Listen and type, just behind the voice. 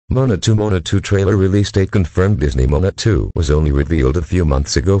Moana 2 trailer release date confirmed. Disney Moana 2 was only revealed a few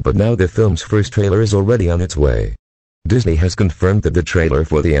months ago, but now the film's first trailer is already on its way. Disney has confirmed that the trailer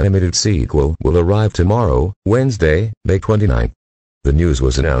for the animated sequel will arrive tomorrow, Wednesday, May 29. The news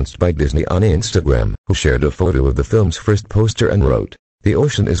was announced by Disney on Instagram, who shared a photo of the film's first poster and wrote, "The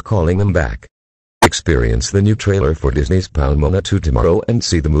ocean is calling them back." Experience the new trailer for Disney's Moana 2 tomorrow and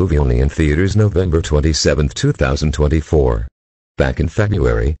see the movie only in theaters November 27, 2024. Back in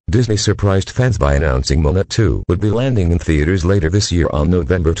February, Disney surprised fans by announcing Moana 2 would be landing in theaters later this year on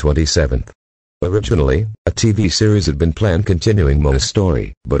November 27. Originally, a TV series had been planned continuing Moana's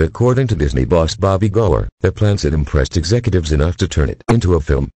story, but according to Disney boss Bobby Gower, their plans had impressed executives enough to turn it into a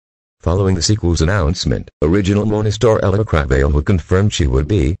film. Following the sequel's announcement, original Moana star Ella Crabale confirmed she would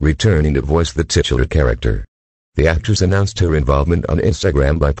be returning to voice the titular character. The actress announced her involvement on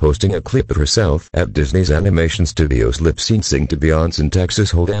Instagram by posting a clip of herself at Disney's Animation Studios lip-syncing to Beyonce's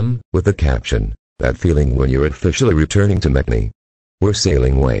Texas Hold'em, with the caption, "That feeling when you're officially returning to me." We're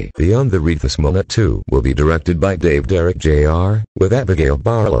sailing way beyond the reef. This Moana 2 will be directed by Dave Derrick Jr., with Abigail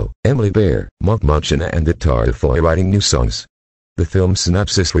Barlow, Emily Bear, Mark Mochina and Atar Defoy writing new songs. The film's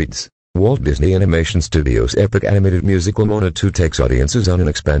synopsis reads, Walt Disney Animation Studios' epic animated musical Moana 2 takes audiences on an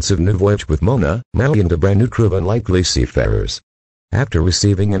expansive new voyage with Moana, Maui and a brand new crew of unlikely seafarers. After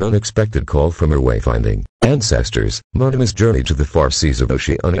receiving an unexpected call from her wayfinding ancestors, Moana must journey to the far seas of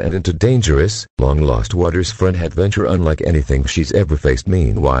Oceania and into dangerous, long-lost waters for an adventure unlike anything she's ever faced.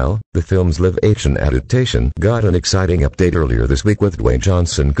 Meanwhile, the film's live-action adaptation got an exciting update earlier this week, with Dwayne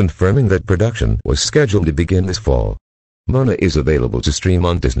Johnson confirming that production was scheduled to begin this fall. Moana is available to stream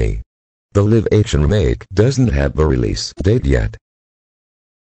on Disney. The live-action remake doesn't have a release date yet,